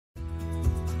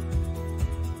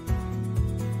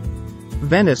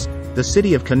Venice, the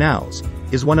city of canals,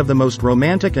 is one of the most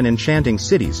romantic and enchanting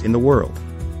cities in the world.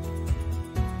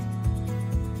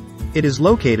 It is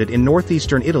located in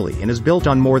northeastern Italy and is built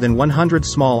on more than 100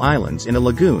 small islands in a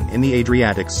lagoon in the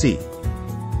Adriatic Sea.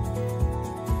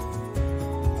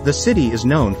 The city is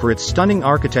known for its stunning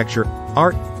architecture,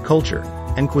 art, culture,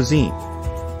 and cuisine.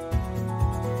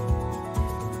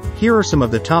 Here are some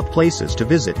of the top places to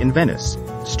visit in Venice.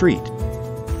 Street.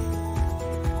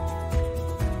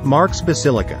 Mark's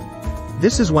Basilica.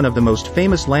 This is one of the most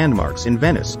famous landmarks in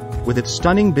Venice, with its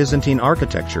stunning Byzantine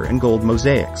architecture and gold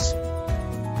mosaics.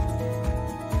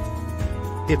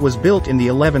 It was built in the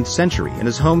 11th century and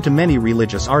is home to many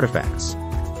religious artifacts.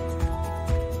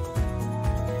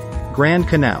 Grand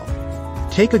Canal.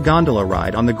 Take a gondola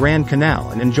ride on the Grand Canal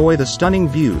and enjoy the stunning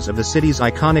views of the city's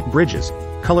iconic bridges,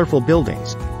 colorful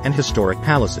buildings, and historic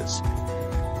palaces.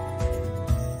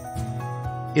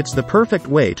 It's the perfect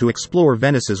way to explore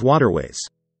Venice's waterways.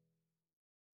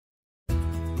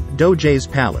 Doge's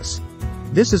Palace.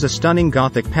 This is a stunning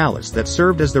Gothic palace that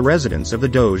served as the residence of the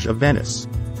Doge of Venice.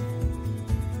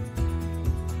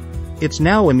 It's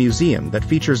now a museum that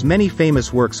features many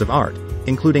famous works of art,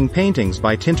 including paintings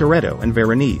by Tintoretto and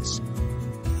Veronese.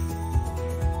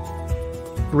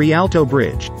 Rialto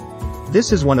Bridge.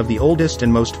 This is one of the oldest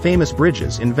and most famous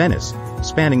bridges in Venice,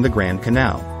 spanning the Grand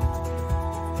Canal.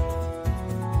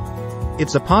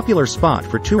 It's a popular spot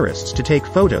for tourists to take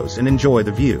photos and enjoy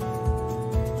the view.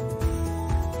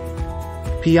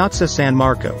 Piazza San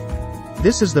Marco.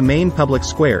 This is the main public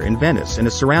square in Venice and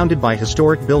is surrounded by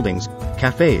historic buildings,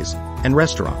 cafes, and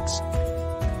restaurants.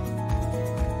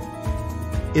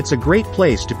 It's a great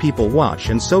place to people watch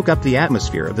and soak up the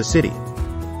atmosphere of the city.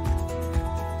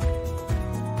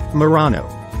 Murano.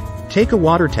 Take a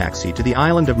water taxi to the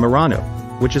island of Murano,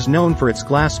 which is known for its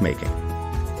glassmaking.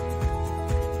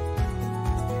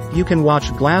 You can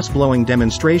watch glass-blowing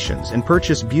demonstrations and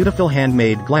purchase beautiful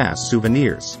handmade glass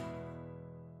souvenirs.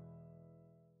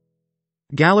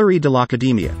 Gallery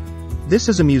dell'Accademia. This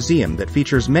is a museum that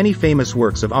features many famous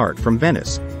works of art from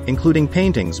Venice, including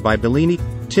paintings by Bellini,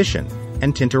 Titian,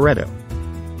 and Tintoretto.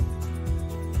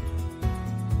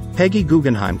 Peggy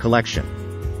Guggenheim Collection.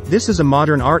 This is a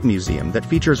modern art museum that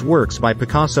features works by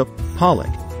Picasso,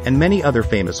 Pollock, and many other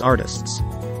famous artists.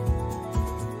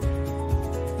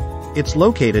 It's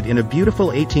located in a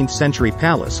beautiful 18th century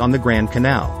palace on the Grand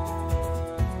Canal.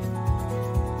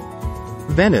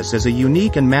 Venice is a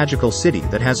unique and magical city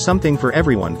that has something for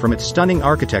everyone, from its stunning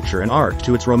architecture and art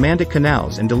to its romantic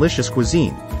canals and delicious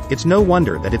cuisine. It's no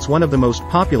wonder that it's one of the most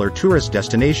popular tourist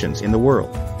destinations in the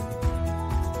world.